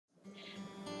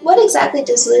What exactly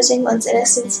does losing one's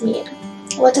innocence mean?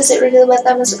 What does it reveal about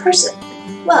them as a person?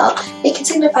 Well, it can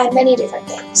signify many different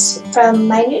things, from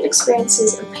minute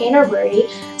experiences of pain or worry,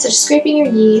 such as scraping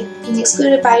your knee, being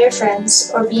excluded by your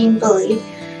friends, or being bullied,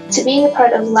 to being a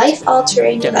part of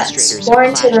life-altering events,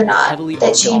 warranted or not,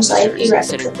 that change life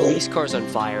irrevocably. Police cars on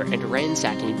fire and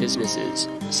ransacking businesses.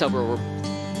 Several.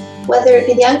 Whether it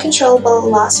be the uncontrollable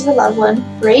loss of a loved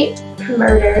one, rape,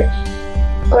 murder,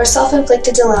 or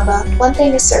self-inflicted dilemma, one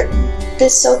thing is certain: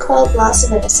 this so-called loss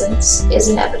of innocence is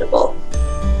inevitable.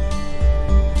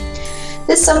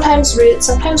 This sometimes rude,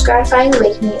 sometimes gratifying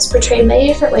awakening is portrayed many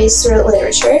different ways throughout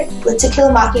literature, with To Kill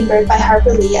a Mockingbird by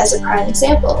Harper Lee as a prime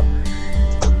example.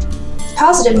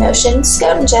 Positive notion,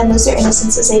 Scout and Jen lose their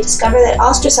innocence as they discover that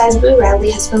ostracized Boo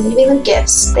Radley has been leaving them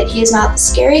gifts, that he is not the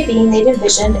scary being they'd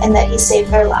envisioned, and that he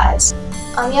saved their lives.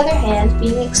 On the other hand,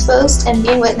 being exposed and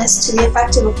being witness to the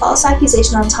effect of a false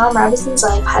accusation on Tom Robinson's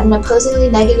life had an opposingly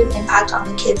negative impact on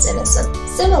the kid's innocence.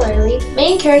 Similarly,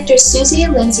 main characters Susie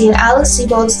and Lindsay in Alice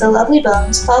Sebold's The Lovely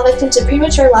Bones fall victim to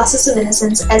premature losses of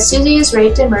innocence as Susie is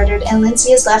raped and murdered and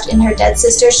Lindsay is left in her dead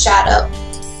sister's shadow.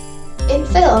 In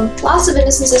film, loss of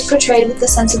innocence is portrayed with a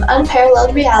sense of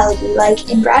unparalleled reality, like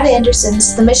in Brad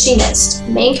Anderson's The Machinist.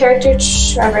 Main character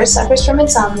Trevor suffers from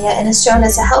insomnia and is shown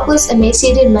as a helpless,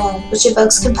 emaciated man, which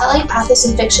evokes compelling pathos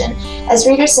in fiction, as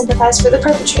readers sympathize for the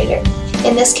perpetrator.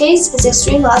 In this case, his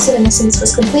extreme loss of innocence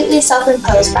was completely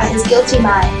self-imposed by his guilty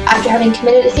mind after having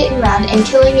committed a hit and run and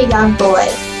killing a young boy.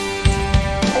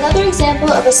 Another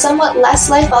example of a somewhat less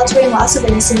life-altering loss of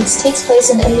innocence takes place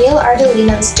in Emile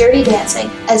Ardolino's Dirty Dancing,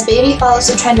 as Baby follows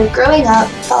the trend of growing up,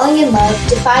 falling in love,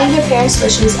 defying her parents'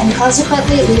 wishes, and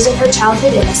consequently losing her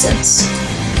childhood innocence.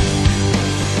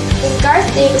 In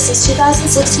Garth Davis's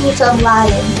 2016 film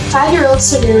Lion, 5-year-old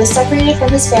Saru is separated from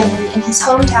his family in his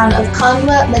hometown of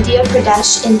Khandwa, Madhya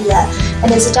Pradesh, India, and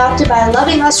is adopted by a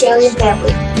loving Australian family.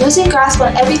 Losing grasp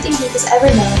on everything he has ever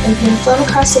known and being flown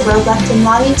across the world left him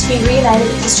longing to be reunited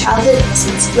with his childhood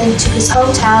innocence, linked to his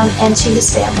hometown and to his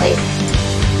family.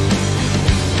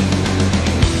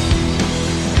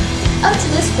 Up to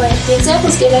this point, the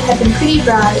examples given have been pretty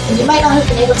broad, and you might not have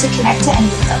been able to connect to any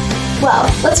of them. Well,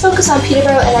 let's focus on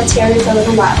Peterborough and Ontario for a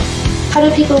little while. How do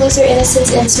people lose their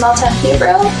innocence in small-town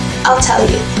Peterborough? I'll tell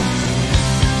you.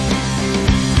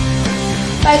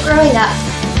 By growing up.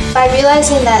 By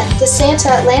realizing that the Santa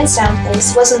at Lansdowne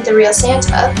Place wasn't the real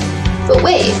Santa. But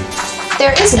wait,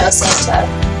 there is no Santa.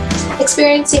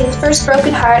 Experiencing the first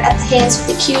broken heart at the hands of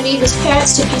the cutie whose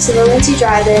parents took you to the Lindsay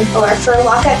Drive-In or for a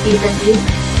walk at Beaverview,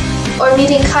 or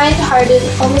meeting kind-hearted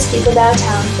homeless people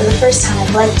downtown for the first time,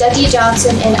 like Dougie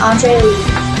Johnson and Andre Lee,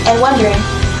 and wondering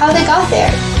how they got there.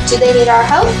 Do they need our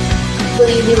help? Will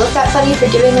you be looked at funny for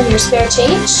giving them your spare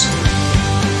change?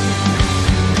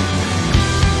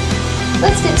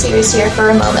 Let's get serious here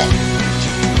for a moment.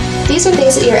 These are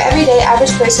things that your everyday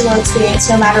average person will experience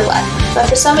no matter what. But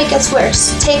for some it gets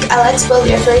worse. Take Alex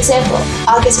Beaulieu for example.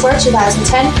 August 4,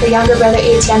 2010, her younger brother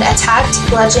Etienne attacked,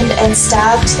 bludgeoned, and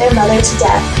stabbed their mother to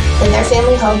death in their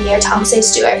family home near Thomas A.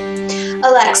 Stewart.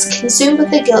 Alex, consumed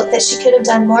with the guilt that she could have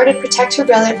done more to protect her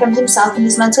brother from himself and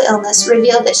his mental illness,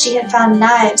 revealed that she had found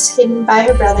knives hidden by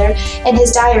her brother and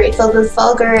his diary filled with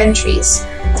vulgar entries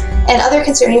and other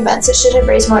concerning events that should have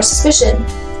raised more suspicion.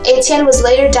 Etienne was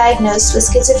later diagnosed with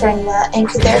schizophrenia and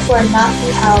could therefore not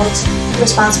be held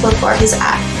responsible for his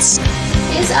acts.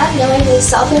 His unknowingly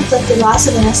self-inflicted loss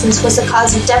of innocence was the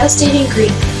cause of devastating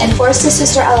grief and forced his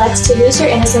sister Alex to lose her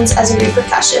innocence as a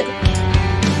repercussion.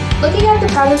 Looking at the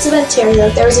province of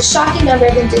Ontario, there was a shocking number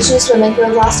of Indigenous women who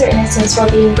have lost their innocence while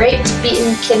being raped,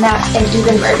 beaten, kidnapped, and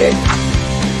even murdered.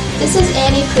 This is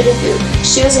Annie Poudabou.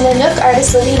 She was an Inuk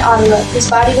artist living in Ottawa whose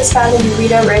body was found in the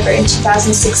Rideau River in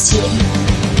 2016.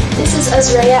 This is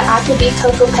Azreya Akabi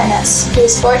Kokopenes, who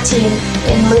is 14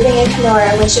 and living in Kenora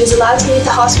when she was allowed to leave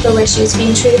the hospital where she was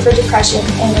being treated for depression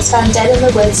and was found dead in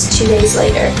the woods 2 days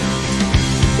later.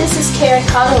 This is Karen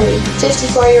Connolly,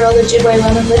 54-year-old Ojibwe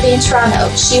woman living in Toronto.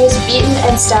 She was beaten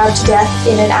and stabbed to death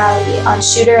in an alley on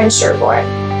Shooter and Sherbourne.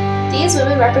 These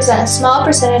women represent a small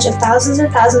percentage of thousands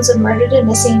and thousands of murdered and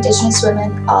missing Indigenous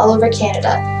women all over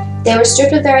Canada. They were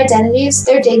stripped of their identities,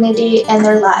 their dignity, and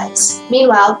their lives.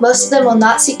 Meanwhile, most of them will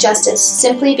not seek justice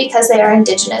simply because they are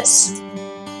Indigenous.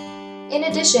 In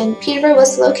addition, Peterborough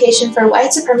was the location for a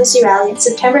white supremacy rally in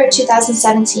September of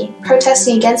 2017,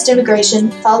 protesting against immigration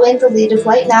following the lead of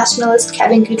white nationalist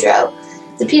Kevin Goudreau.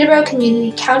 The Peterborough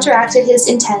community counteracted his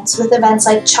intents with events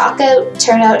like Chalk Out,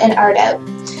 Turnout, and Art Out.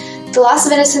 The loss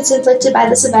of innocence inflicted by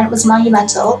this event was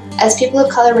monumental, as people of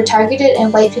color were targeted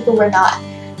and white people were not.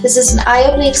 This is an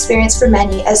eye-opening experience for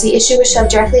many, as the issue was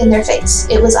shoved directly in their face.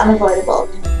 It was unavoidable.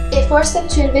 It forced them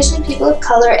to envision people of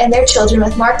color and their children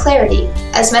with more clarity,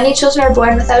 as many children are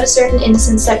born without a certain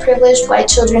innocence that privileged white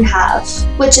children have,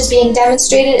 which is being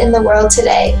demonstrated in the world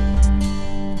today.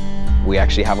 We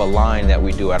actually have a line that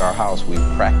we do at our house. We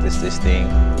practice this thing.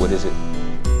 What is it?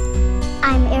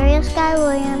 I'm Ariel Sky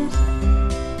Williams.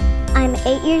 I'm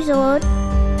 8 years old.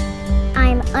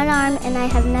 I'm unarmed and I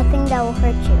have nothing that will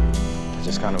hurt you. It's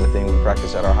just kind of a thing we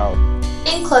practice at our house.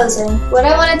 In closing, what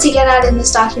I wanted to get at in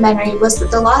this documentary was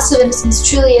that the loss of innocence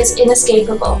truly is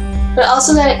inescapable, but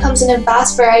also that it comes in a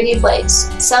vast variety of ways,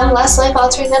 some less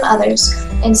life-altering than others,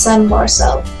 and some more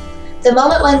so. The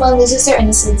moment when one loses their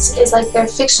innocence is like their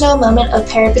fictional moment of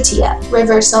peripetia,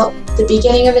 reversal, the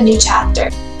beginning of a new chapter,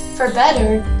 for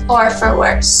better or for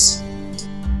worse.